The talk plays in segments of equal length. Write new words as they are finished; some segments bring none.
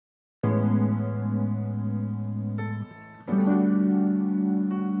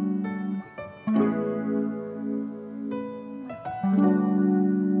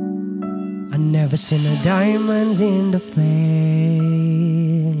Never seen a diamonds in the flesh.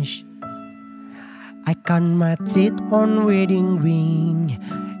 I cut my teeth on wedding ring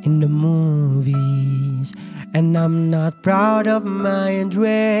in the movies, and I'm not proud of my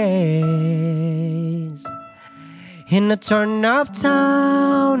dress. In a turn-up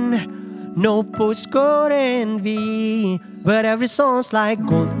town, no postcode envy, but every song's like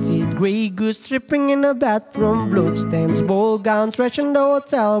gold teeth, grey goose tripping in the bathroom, bloodstains, ball gowns, trash in the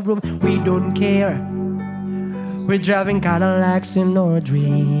hotel room. We don't care. We're driving Cadillacs in our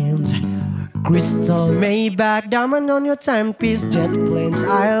dreams. Crystal Maybach, diamond on your timepiece, jet planes,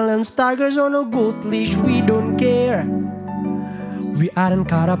 islands, tigers on a gold leash. We don't care. We aren't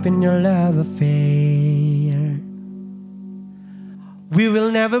caught up in your love affair. We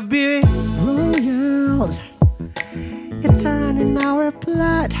will never be royals. It's running our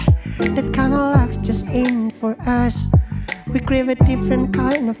blood. That kind of luck's just ain't for us. We crave a different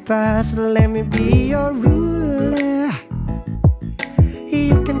kind of past. Let me be your ruler.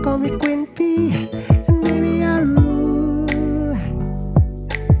 You can call me Queen P, and maybe I'll rule.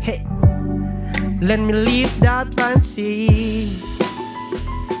 Hey, let me live that fancy.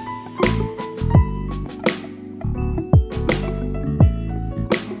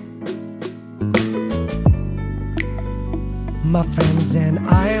 My friends and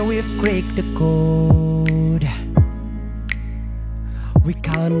I, we've cracked the code. We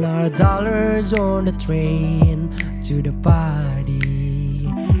count our dollars on the train to the party,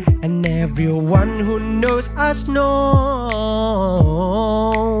 and everyone who knows us knows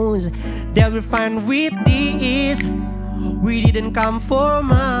that we're fine with this. We didn't come for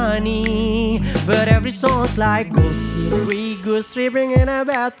money, but every song's like gold teeth, grey goose tripping in a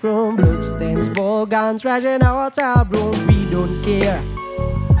bathroom, bloodstains, ball gowns, trash in our hotel room. We don't care.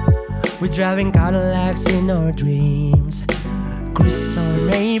 We're driving Cadillacs in our dreams. Crystal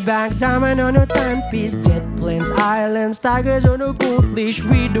Maybach, diamond on your timepiece, jet planes, islands, tigers on a gold leash.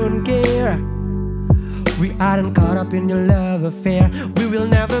 We don't care. We aren't caught up in your love affair. We will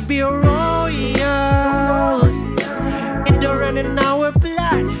never be royals. It don't run in our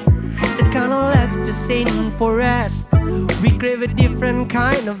blood. The kind of luck's just ain't for us. We crave a different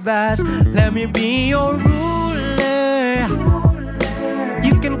kind of buzz. Let me be your ruler.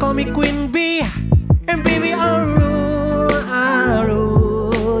 You can call me Queen Bee, and baby I'll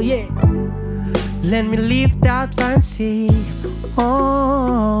rule, yeah. Let me live that fancy.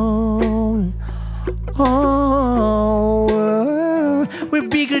 Oh, we're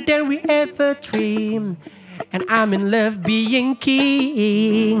bigger than we ever dreamed, and I'm in love being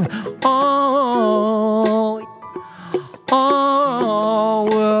king.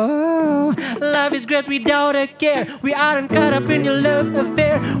 Life is great without a care. We aren't caught up in your love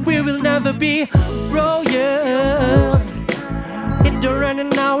affair. We will never be royal. It don't run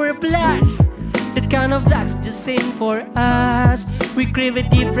in our blood. That kind of luck's just ain't for us. We crave a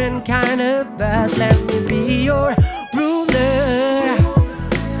different kind of buzz. Let me be your ruler.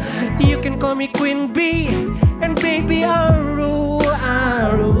 You can call me Queen Bee, and baby I'll rule,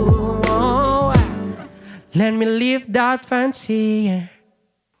 I'll rule. Oh, let me live that fancy.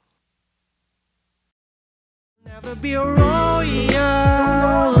 Never be royals.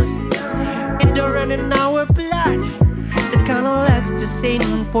 It don't run in our blood. That kind of luck's just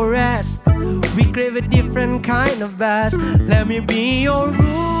ain't for us. We crave a different kind of buzz. Let me be your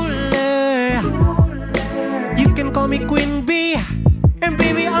ruler. You can call me Queen Bee, and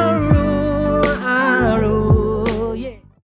baby I'll rule, I'll rule.